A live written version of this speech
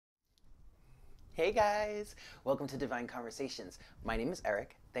Hey guys, welcome to Divine Conversations. My name is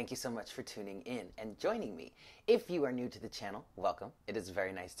Eric. Thank you so much for tuning in and joining me. If you are new to the channel, welcome. It is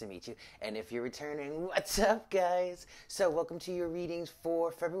very nice to meet you. And if you're returning, what's up guys? So welcome to your readings for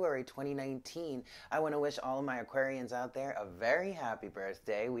February 2019. I want to wish all of my Aquarians out there a very happy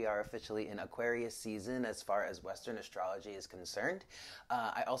birthday. We are officially in Aquarius season as far as Western astrology is concerned.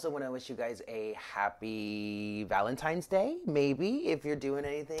 I also want to wish you guys a happy Valentine's Day, maybe, if you're doing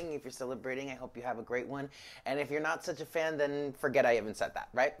anything, if you're celebrating. I hope you have a great one. And if you're not such a fan, then forget I even said that,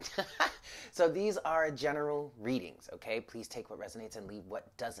 right? So these are general readings, okay? Please take what resonates and leave what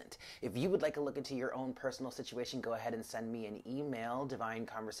doesn't. If you would like a look into your own personal situation, go ahead and send me an email,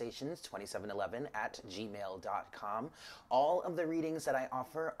 divineconversations2711@gmail.com. All of the readings that I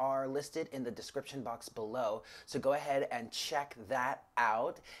offer are listed in the description box below, so go ahead and check that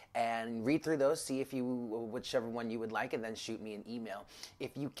out and read through those, see if whichever one you would like, and then shoot me an email.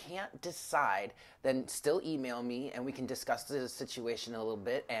 If you can't decide, then still email me and we can discuss the situation a little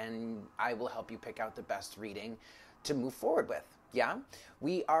bit and I will help you pick out the best reading to move forward with. Yeah,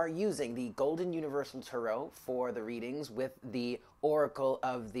 we are using the Golden Universal Tarot for the readings with the Oracle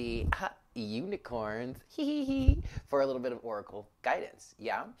of the Unicorns for a little bit of Oracle guidance.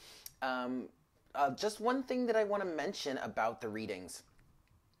 Yeah, just one thing that I want to mention about the readings.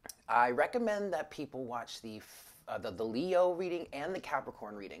 I recommend that people watch the Leo reading and the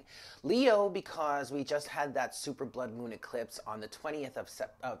Capricorn reading. Leo, because we just had that super blood moon eclipse on the 20th of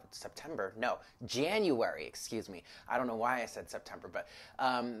September. No, January, excuse me. I don't know why I said September, but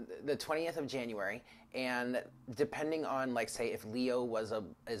the 20th of January. And depending on, like, say, if Leo is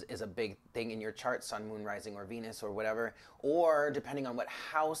a big thing in your chart, Sun, Moon, Rising, or Venus, or whatever, or depending on what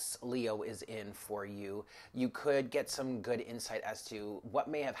house Leo is in for you, you could get some good insight as to what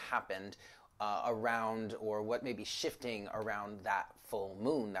may have happened around, or what may be shifting around that full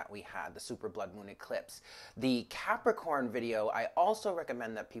moon that we had, the super blood moon eclipse. The Capricorn video, I also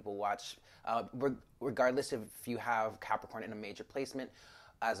recommend that people watch, regardless if you have Capricorn in a major placement,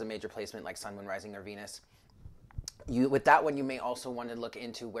 as a major placement like Sun, Moon, Rising, or Venus. With that one, you may also want to look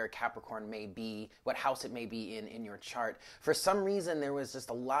into where Capricorn may be, what house it may be in your chart. For some reason, there was just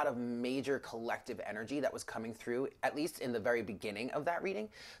a lot of major collective energy that was coming through, at least in the very beginning of that reading.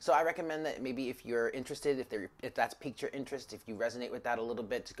 So I recommend that maybe if you're interested, if that's piqued your interest, if you resonate with that a little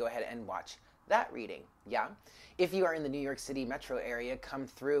bit, to go ahead and watch that reading. Yeah. If you are in the New York City metro area, come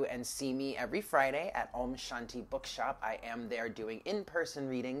through and see me every Friday at Om Shanti Bookshop. I am there doing in-person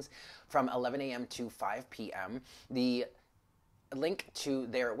readings from 11 a.m. to 5 p.m. The link to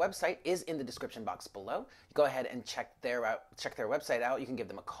their website is in the description box below. Go ahead and check their website out. You can give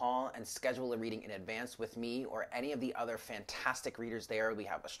them a call and schedule a reading in advance with me or any of the other fantastic readers there. We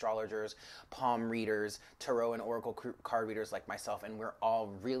have astrologers, palm readers, tarot and oracle card readers like myself, and we're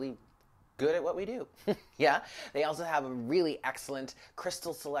all really good at what we do. Yeah, they also have a really excellent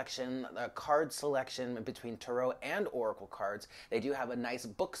crystal selection, card selection between tarot and oracle cards. They do have a nice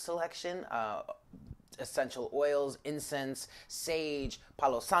book selection, essential oils, incense, sage,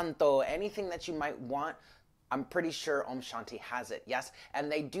 palo santo, anything that you might want. I'm pretty sure Om Shanti has it. Yes,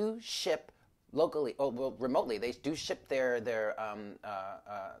 and they do ship locally, well, remotely. They do ship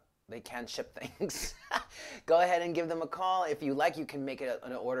they can ship things. Go ahead and give them a call. If you like, you can make it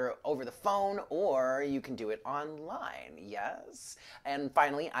an order over the phone, or you can do it online. Yes. And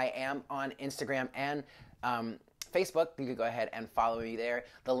finally, I am on Instagram and Facebook. You can go ahead and follow me there.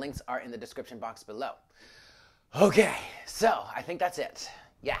 The links are in the description box below. Okay, so I think that's it.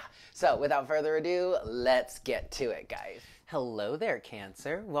 Yeah. So without further ado, let's get to it, guys. Hello there,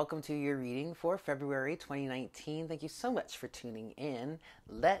 Cancer. Welcome to your reading for February 2019. Thank you so much for tuning in.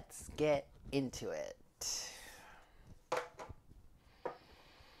 Let's get into it.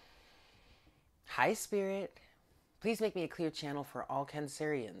 Hi, Spirit. Please make me a clear channel for all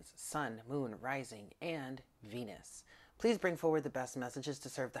Cancerians, Sun, Moon, Rising, and Venus. Please bring forward the best messages to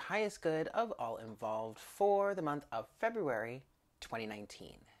serve the highest good of all involved for the month of February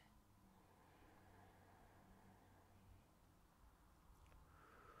 2019.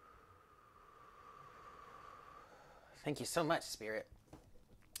 Thank you so much, Spirit.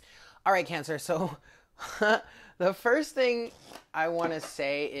 All right, Cancer. So the first thing I want to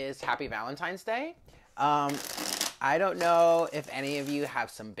say is Happy Valentine's Day. I don't know if any of you have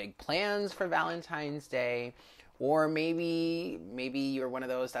some big plans for Valentine's Day, or maybe you're one of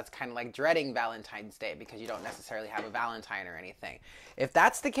those that's kind of like dreading Valentine's Day because you don't necessarily have a Valentine or anything. If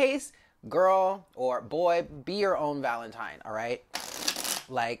that's the case, girl or boy, be your own Valentine, all right?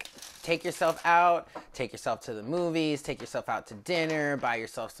 Like, take yourself out, take yourself to the movies, take yourself out to dinner, buy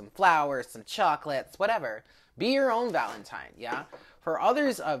yourself some flowers, some chocolates, whatever. Be your own Valentine, yeah? For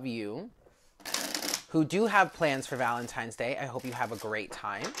others of you, who do have plans for Valentine's Day, I hope you have a great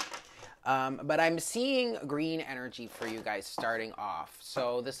time. But I'm seeing green energy for you guys starting off.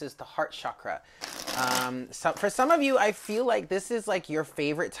 So this is the heart chakra. So for some of you, I feel like this is like your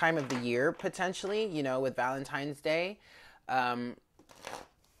favorite time of the year, potentially, you know, with Valentine's Day.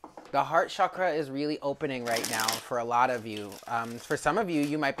 The heart chakra is really opening right now for a lot of you. For some of you,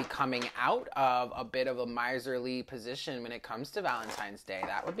 you might be coming out of a bit of a miserly position when it comes to Valentine's Day.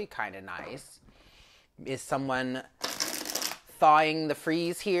 That would be kind of nice. Is someone thawing the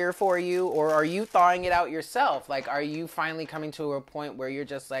freeze here for you, or are you thawing it out yourself? Like, are you finally coming to a point where you're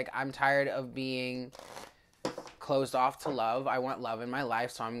just like, I'm tired of being closed off to love. I want love in my life,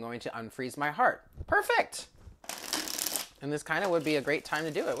 so I'm going to unfreeze my heart. Perfect. And this kind of would be a great time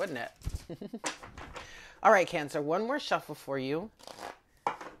to do it, wouldn't it? All right, Cancer, one more shuffle for you,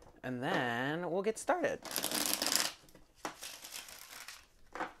 and then we'll get started.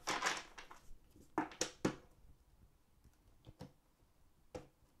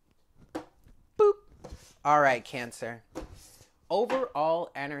 Boop. All right, Cancer. Overall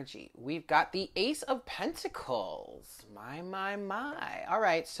energy. We've got the Ace of Pentacles. My. All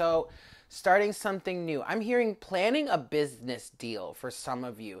right, so starting something new. I'm hearing planning a business deal for some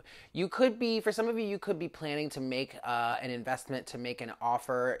of you. For some of you, you could be planning to make an investment, to make an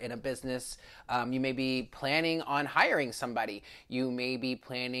offer in a business. You may be planning on hiring somebody. You may be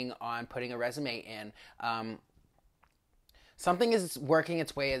planning on putting a resume in. Something is working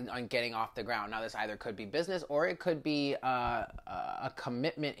its way on getting off the ground. Now, this either could be business or it could be a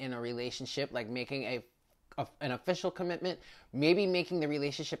commitment in a relationship, like making an official commitment, maybe making the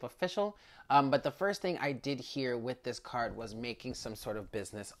relationship official. But the first thing I did here with this card was making some sort of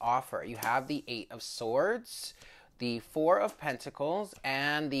business offer. You have the 8 of Swords, the 4 of Pentacles,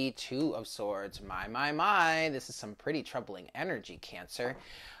 and the 2 of Swords. My. This is some pretty troubling energy, Cancer.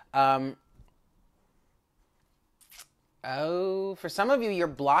 For some of you, you're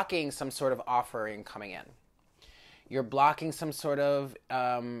blocking some sort of offering coming in. You're blocking some sort of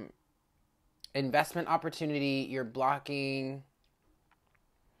investment opportunity. You're blocking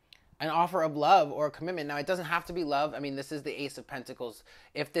an offer of love or a commitment. Now, it doesn't have to be love. I mean, this is the Ace of Pentacles.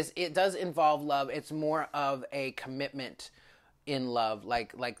 If it does involve love, it's more of a commitment in love,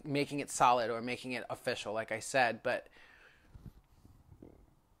 like making it solid or making it official, like I said. But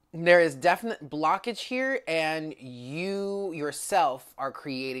there is definite blockage here, and you yourself are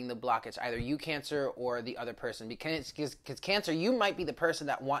creating the blockage, either you, Cancer, or the other person. Because Cancer, you might be the person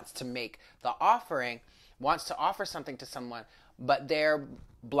that wants to make the offering, wants to offer something to someone, but they're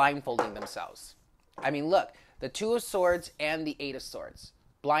blindfolding themselves. I mean, look, the 2 of Swords and the 8 of Swords,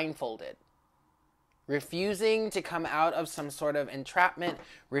 blindfolded. Refusing to come out of some sort of entrapment,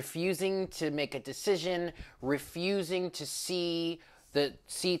 refusing to make a decision, refusing to see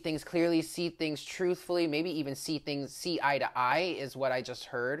things clearly, see things truthfully, maybe even see eye to eye is what I just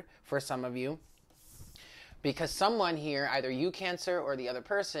heard for some of you. Because someone here, either you, Cancer, or the other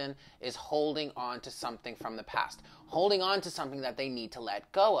person, is holding on to something from the past. Holding on to something that they need to let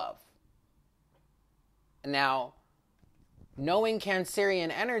go of. Now, knowing Cancerian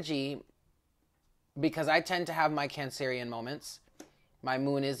energy, because I tend to have my Cancerian moments, my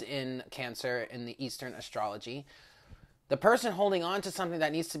moon is in Cancer in the Eastern astrology. The person holding on to something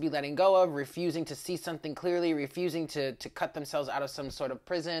that needs to be letting go of, refusing to see something clearly, refusing to cut themselves out of some sort of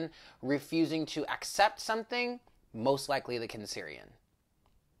prison, refusing to accept something, most likely the Cancerian.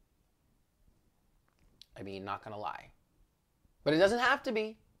 I mean, not gonna lie. But it doesn't have to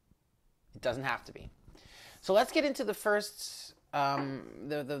be. It doesn't have to be. So let's get into the first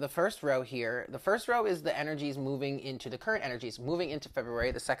row here. The first row is the energies moving into the current energies, moving into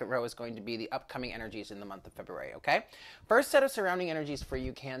February. The second row is going to be the upcoming energies in the month of February, okay? First set of surrounding energies for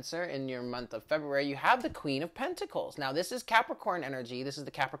you, Cancer, in your month of February, you have the Queen of Pentacles. Now, this is Capricorn energy. This is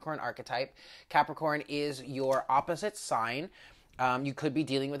the Capricorn archetype. Capricorn is your opposite sign. You could be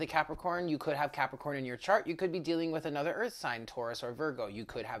dealing with a Capricorn. You could have Capricorn in your chart. You could be dealing with another earth sign, Taurus or Virgo. You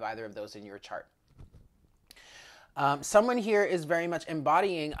could have either of those in your chart. Someone here is very much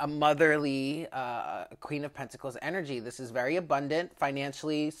embodying a motherly Queen of Pentacles energy. This is very abundant,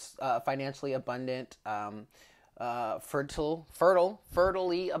 financially abundant,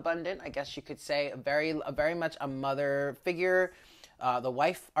 fertily abundant, I guess you could say. Very much a mother figure, the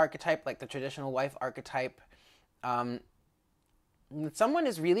wife archetype, like the traditional wife archetype. Someone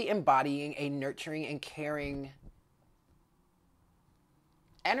is really embodying a nurturing and caring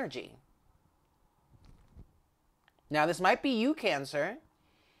energy. Now, this might be you, Cancer,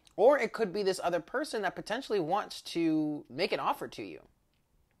 or it could be this other person that potentially wants to make an offer to you.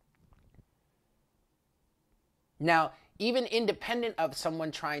 Now, even independent of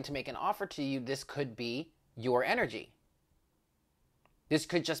someone trying to make an offer to you, this could be your energy. This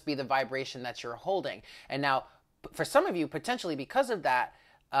could just be the vibration that you're holding. And now, for some of you, potentially because of that,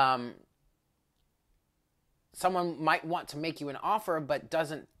 someone might want to make you an offer, but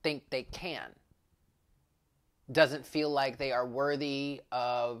doesn't think they can. Doesn't feel like they are worthy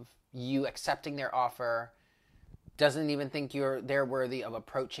of you accepting their offer. Doesn't even think they're worthy of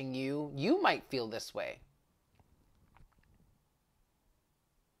approaching you. You might feel this way.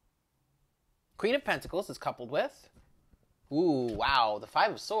 Queen of Pentacles is coupled with, ooh, wow, the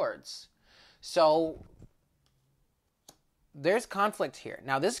Five of Swords. So there's conflict here.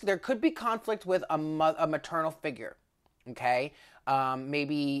 Now, there could be conflict with a maternal figure, okay?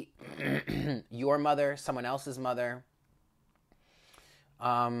 Maybe your mother, someone else's mother.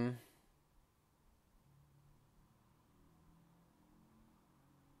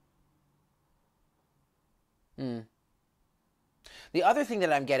 The other thing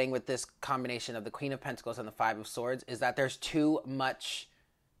that I'm getting with this combination of the Queen of Pentacles and the Five of Swords is that there's too much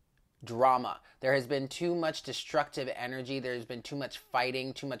drama. There has been too much destructive energy. There's been too much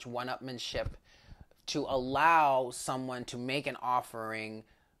fighting, too much one-upmanship to allow someone to make an offering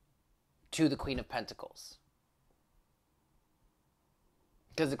to the Queen of Pentacles.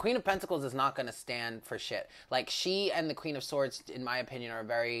 Because the Queen of Pentacles is not going to stand for shit. Like, she and the Queen of Swords, in my opinion, are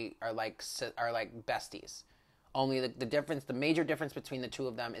like besties. Only the major difference between the two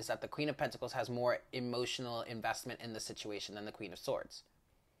of them is that the Queen of Pentacles has more emotional investment in the situation than the Queen of Swords.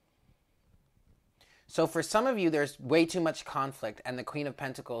 So for some of you, there's way too much conflict, and the Queen of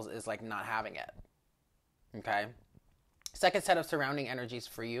Pentacles is like not having it. Okay? Second set of surrounding energies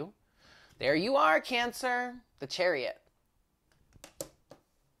for you. There you are, Cancer. The Chariot.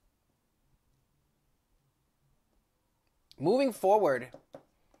 Moving forward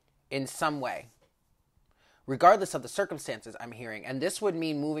in some way. Regardless of the circumstances, I'm hearing. And this would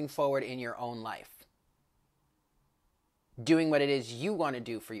mean moving forward in your own life. Doing what it is you want to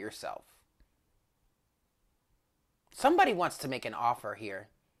do for yourself. Somebody wants to make an offer here.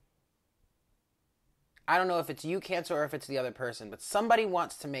 I don't know if it's you, Cancer, or if it's the other person, but somebody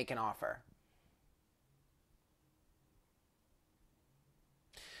wants to make an offer.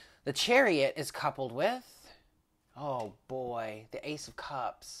 The Chariot is coupled with, oh boy, the Ace of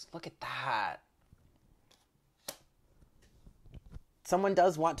Cups. Look at that. Someone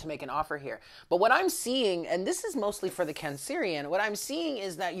does want to make an offer here. But what I'm seeing, and this is mostly for the Cancerian, what I'm seeing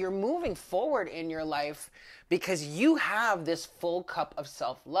is that you're moving forward in your life because you have this full cup of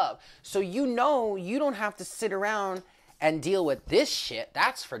self-love. So you know you don't have to sit around and deal with this shit.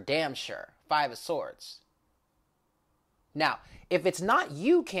 That's for damn sure. Five of Swords. Now, if it's not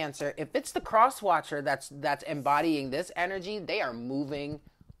you, Cancer, if it's the cross-watcher that's embodying this energy, they are moving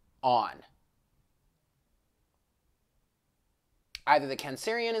on. Either the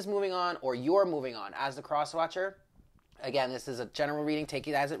Cancerian is moving on or you're moving on as the cross-watcher. Again, this is a general reading. Take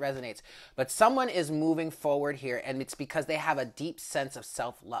it as it resonates. But someone is moving forward here, and it's because they have a deep sense of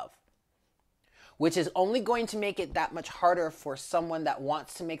self-love, which is only going to make it that much harder for someone that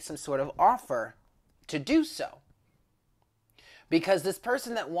wants to make some sort of offer to do so. Because this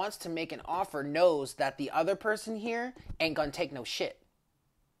person that wants to make an offer knows that the other person here ain't gonna take no shit.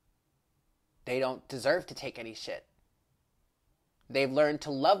 They don't deserve to take any shit. They've learned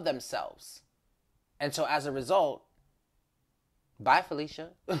to love themselves. And so as a result, bye, Felicia.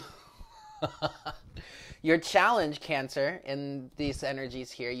 Your challenge, Cancer, in these energies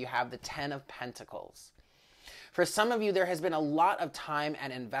here, you have the Ten of Pentacles. For some of you, there has been a lot of time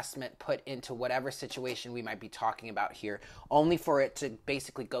and investment put into whatever situation we might be talking about here, only for it to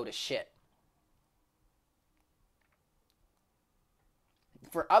basically go to shit.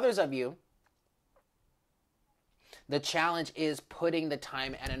 For others of you, the challenge is putting the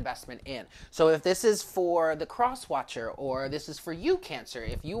time and investment in. So if this is for the cross-watcher, or this is for you, Cancer,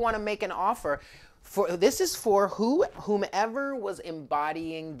 if you want to make an offer, this is for whomever was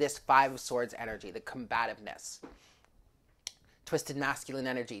embodying this Five of Swords energy, the combativeness. Twisted masculine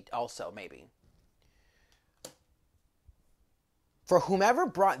energy also, maybe. For whomever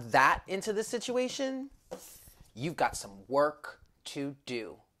brought that into the situation, you've got some work to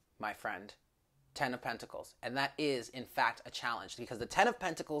do, my friend. Ten of Pentacles. And that is, in fact, a challenge, because the Ten of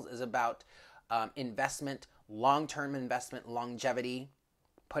Pentacles is about investment, long-term investment, longevity,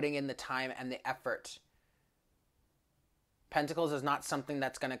 putting in the time and the effort. Pentacles is not something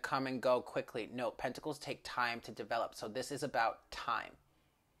that's going to come and go quickly. No, Pentacles take time to develop. So this is about time.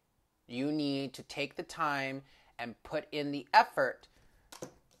 You need to take the time and put in the effort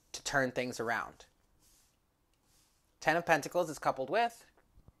to turn things around. Ten of Pentacles is coupled with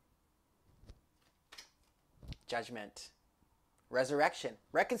Judgment. Resurrection.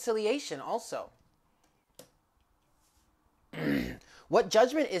 Reconciliation also. What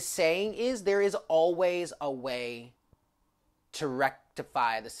Judgment is saying is there is always a way to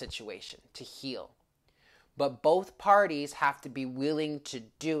rectify the situation, to heal. But both parties have to be willing to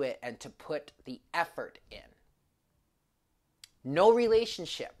do it and to put the effort in. No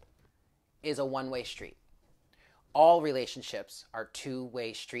relationship is a one-way street. All relationships are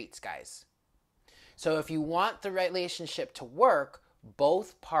two-way streets, guys. So if you want the relationship to work,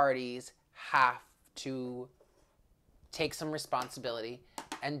 both parties have to take some responsibility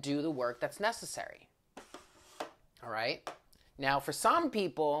and do the work that's necessary. All right? Now, for some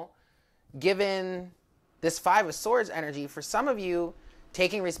people, given this Five of Swords energy, for some of you,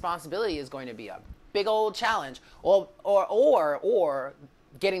 taking responsibility is going to be a big old challenge. Or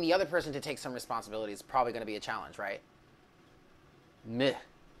getting the other person to take some responsibility is probably going to be a challenge, right? Meh.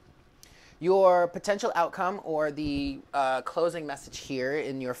 Your potential outcome or the closing message here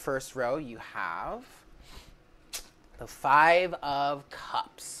in your first row, you have the Five of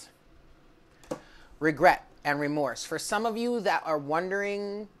Cups. Regret and remorse. For some of you that are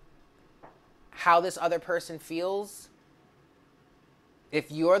wondering how this other person feels, if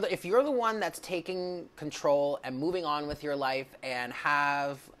you're the one that's taking control and moving on with your life and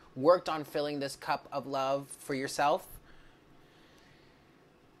have worked on filling this cup of love for yourself,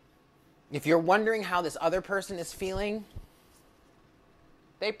 if you're wondering how this other person is feeling,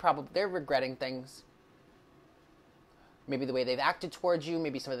 they're regretting things. Maybe the way they've acted towards you,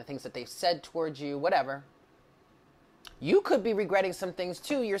 maybe some of the things that they've said towards you, whatever. You could be regretting some things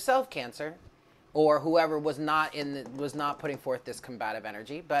too yourself, Cancer, or whoever was not putting forth this combative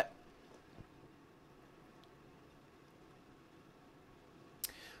energy, but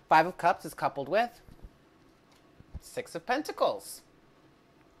Five of Cups is coupled with Six of Pentacles.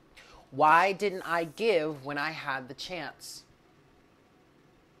 Why didn't I give when I had the chance?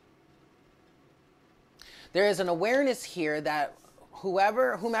 There is an awareness here that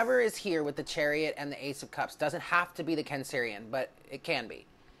whomever is here with the Chariot and the Ace of Cups, doesn't have to be the Cancerian, but it can be.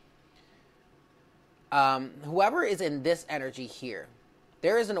 Whoever is in this energy here,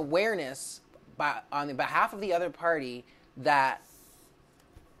 there is an awareness on the behalf of the other party that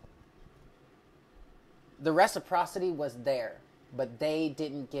the reciprocity was there, but they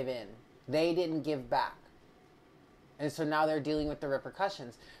didn't give in. They didn't give back. And so now they're dealing with the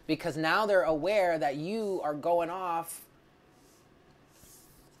repercussions because now they're aware that you are going off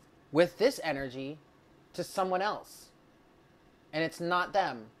with this energy to someone else. And it's not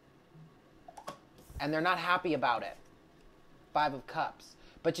them. And they're not happy about it. Five of Cups.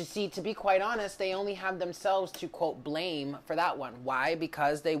 But you see, to be quite honest, they only have themselves to, quote, blame for that one. Why?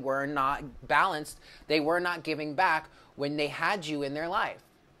 Because they were not balanced. They were not giving back when they had you in their life.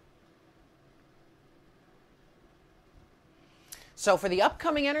 So for the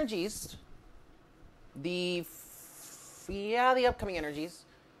upcoming energies, the upcoming energies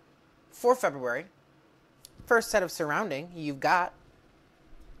for February, first set of surrounding, you've got,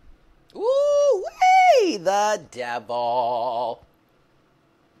 the Devil.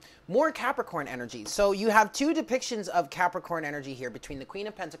 More Capricorn energy. So you have two depictions of Capricorn energy here between the Queen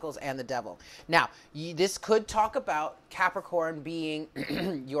of Pentacles and the Devil. Now, this could talk about Capricorn being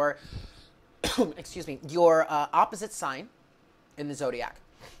your, your opposite sign in the Zodiac.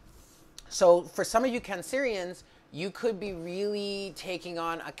 So for some of you Cancerians, you could be really taking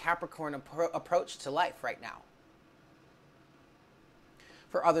on a Capricorn approach to life right now.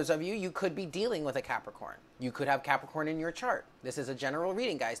 For others of you, you could be dealing with a Capricorn. You could have Capricorn in your chart. This is a general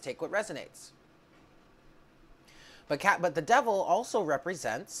reading, guys. Take what resonates. But the Devil also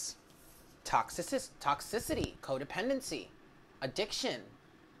represents toxicity, codependency, addiction,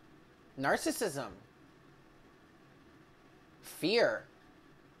 narcissism, fear.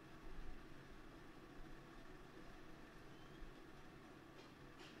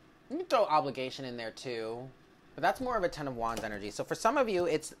 You can throw obligation in there too, but that's more of a Ten of Wands energy. So for some of you,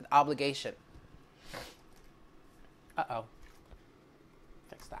 it's obligation. Uh-oh.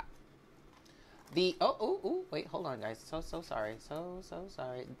 Fix that. Wait, hold on, guys. So sorry. So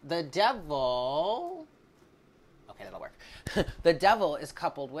sorry. The Devil. Okay, that'll work. The Devil is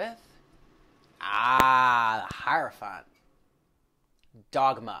coupled with the Hierophant.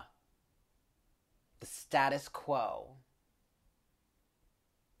 Dogma. The status quo.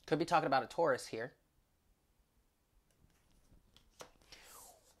 Could be talking about a Taurus here.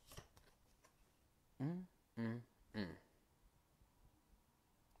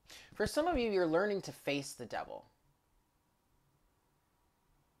 For some of you, you're learning to face the Devil.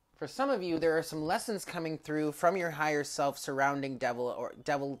 For some of you, there are some lessons coming through from your higher self surrounding devil or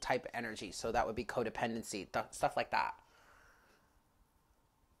devil type energy. So that would be codependency, stuff like that.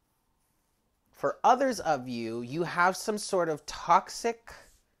 For others of you, you have some sort of toxic,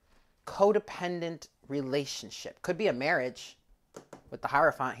 codependent relationship. Could be a marriage with the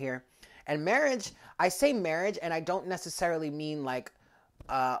Hierophant here. And marriage, I say marriage, and I don't necessarily mean like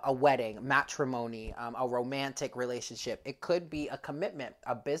a wedding, matrimony, a romantic relationship. It could be a commitment,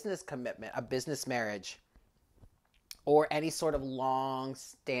 a business marriage, or any sort of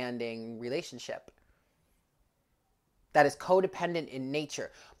long-standing relationship that is codependent in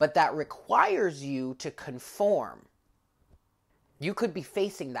nature, but that requires you to conform. You could be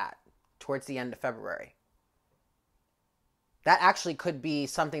facing that towards the end of February. That actually could be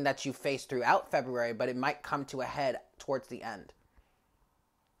something that you face throughout February, but it might come to a head towards the end.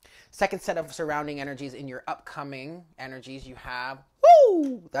 Second set of surrounding energies in your upcoming energies, you have,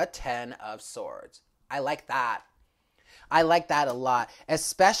 the 10 of Swords. I like that. I like that a lot,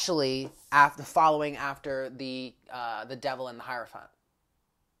 especially following after the Devil and the Hierophant.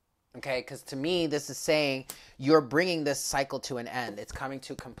 Okay, because to me, this is saying you're bringing this cycle to an end. It's coming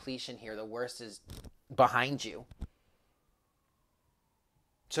to completion here. The worst is behind you.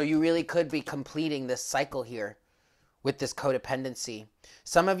 So you really could be completing this cycle here with this codependency.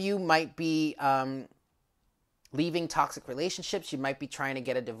 Some of you might be leaving toxic relationships. You might be trying to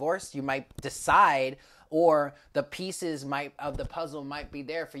get a divorce. You might decide, or the pieces of the puzzle might be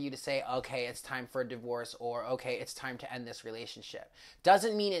there for you to say, okay, it's time for a divorce, or okay, it's time to end this relationship.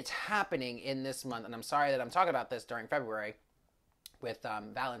 Doesn't mean it's happening in this month. And I'm sorry that I'm talking about this during February with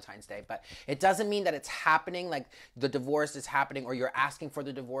Valentine's Day, but it doesn't mean that it's happening, like the divorce is happening, or you're asking for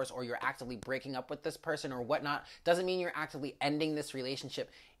the divorce, or you're actively breaking up with this person or whatnot. Doesn't mean you're actively ending this relationship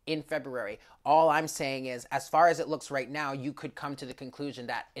in February. All I'm saying is, as far as it looks right now, you could come to the conclusion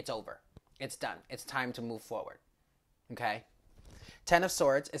that it's over. It's done. It's time to move forward. Okay? 10 of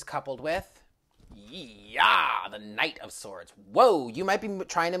Swords is coupled with the Knight of Swords. Whoa, you might be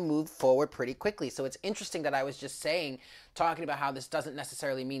trying to move forward pretty quickly. So it's interesting that I was just talking about how this doesn't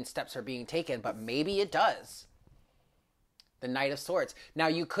necessarily mean steps are being taken, but maybe it does. The Knight of Swords. Now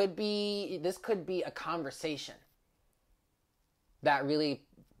this could be a conversation that really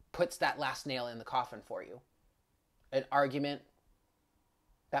puts that last nail in the coffin for you. An argument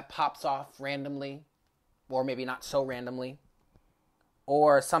that pops off randomly, or maybe not so randomly,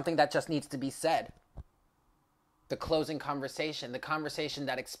 or something that just needs to be said. The closing conversation, the conversation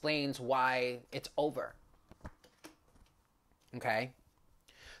that explains why it's over. Okay?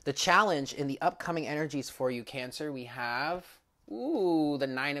 The challenge in the upcoming energies for you, Cancer, we have, the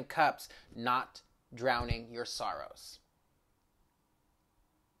 9 of Cups, not drowning your sorrows.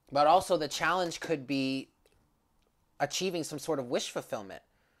 But also the challenge could be achieving some sort of wish fulfillment,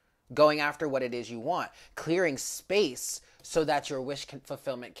 going after what it is you want, clearing space so that your wish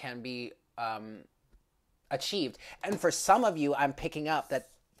fulfillment can be achieved. And for some of you, I'm picking up that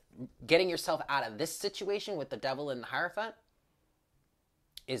getting yourself out of this situation with the Devil and the Hierophant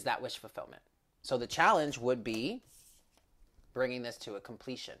is that wish fulfillment. So the challenge would be bringing this to a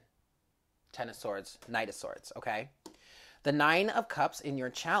completion. 10 of Swords, Knight of Swords, okay? The 9 of Cups in your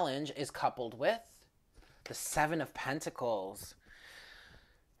challenge is coupled with the 7 of Pentacles.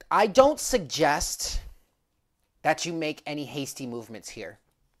 I don't suggest that you make any hasty movements here,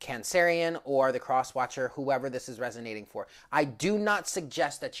 Cancerian or the cross watcher, whoever this is resonating for. I do not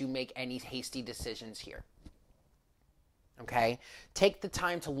suggest that you make any hasty decisions here. Okay? Take the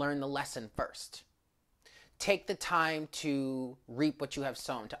time to learn the lesson first. Take the time to reap what you have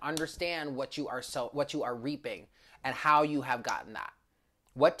sown, to understand what you are reaping and how you have gotten that.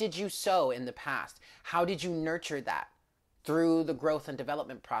 What did you sow in the past? How did you nurture that through the growth and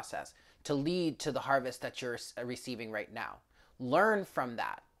development process to lead to the harvest that you're receiving right now? Learn from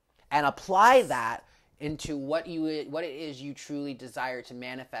that and apply that into what it is you truly desire to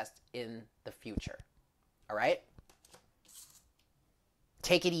manifest in the future. All right?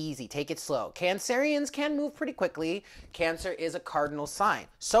 Take it easy. Take it slow. Cancerians can move pretty quickly. Cancer is a cardinal sign.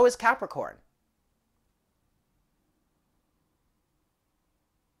 So is Capricorn.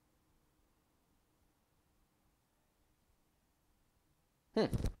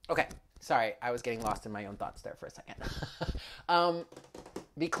 Okay. Sorry, I was getting lost in my own thoughts there for a second.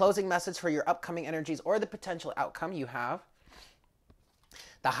 The closing message for your upcoming energies or the potential outcome, you have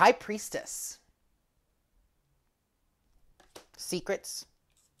the High Priestess. Secrets,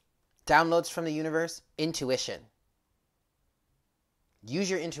 downloads from the universe, intuition. Use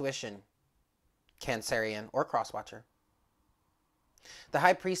your intuition, Cancerian or Crosswatcher. The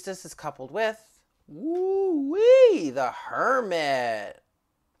High Priestess is coupled with the Hermit.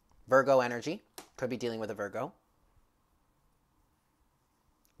 Virgo energy. Could be dealing with a Virgo.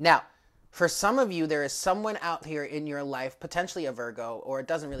 Now, for some of you, there is someone out here in your life, potentially a Virgo, or it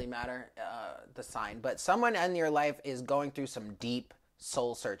doesn't really matter the sign, but someone in your life is going through some deep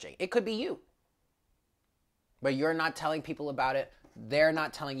soul searching. It could be you, but you're not telling people about it. They're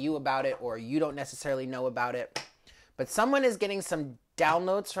not telling you about it, or you don't necessarily know about it. But someone is getting some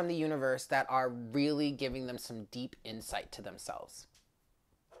downloads from the universe that are really giving them some deep insight to themselves.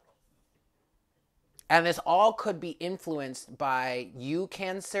 And this all could be influenced by you,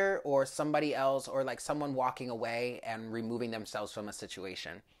 Cancer, or somebody else, or like someone walking away and removing themselves from a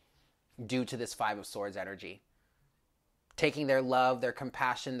situation due to this Five of Swords energy. Taking their love, their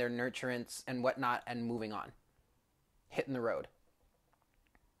compassion, their nurturance, and whatnot, and moving on. Hitting the road.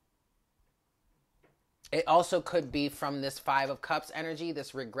 It also could be from this Five of Cups energy,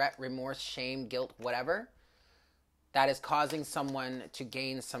 this regret, remorse, shame, guilt, whatever, that is causing someone to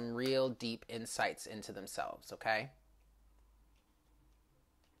gain some real deep insights into themselves, okay?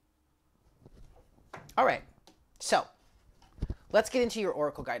 All right, so let's get into your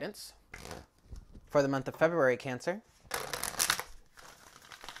oracle guidance for the month of February, Cancer.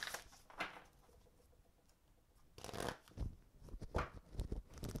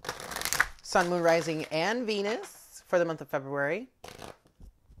 Sun, Moon, Rising, and Venus for the month of February.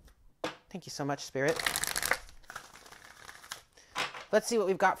 Thank you so much, Spirit. Let's see what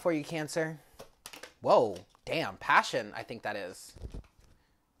we've got for you, Cancer. Whoa, damn, passion, I think that is.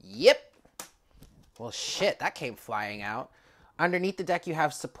 Yep. Well, shit, that came flying out. Underneath the deck, you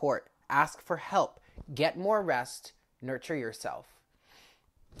have support. Ask for help. Get more rest. Nurture yourself.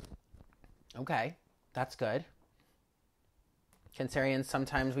 Okay, that's good. Cancerians,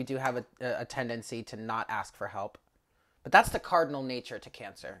 sometimes we do have a tendency to not ask for help. But that's the cardinal nature to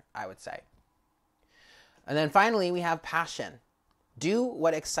Cancer, I would say. And then finally, we have passion. Do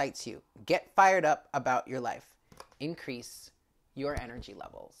what excites you. Get fired up about your life. Increase your energy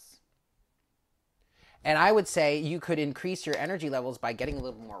levels. And I would say you could increase your energy levels by getting a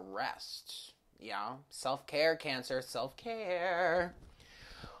little more rest. Yeah, self-care, Cancer, self-care.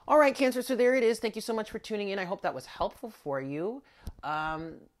 All right, Cancer, so there it is. Thank you so much for tuning in. I hope that was helpful for you.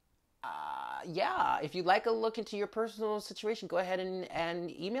 Yeah, if you'd like a look into your personal situation, go ahead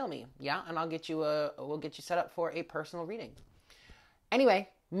and email me. Yeah, and we'll get you set up for a personal reading. Anyway,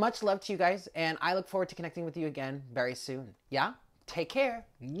 much love to you guys, and I look forward to connecting with you again very soon. Yeah? Take care.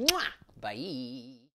 Mwah! Bye.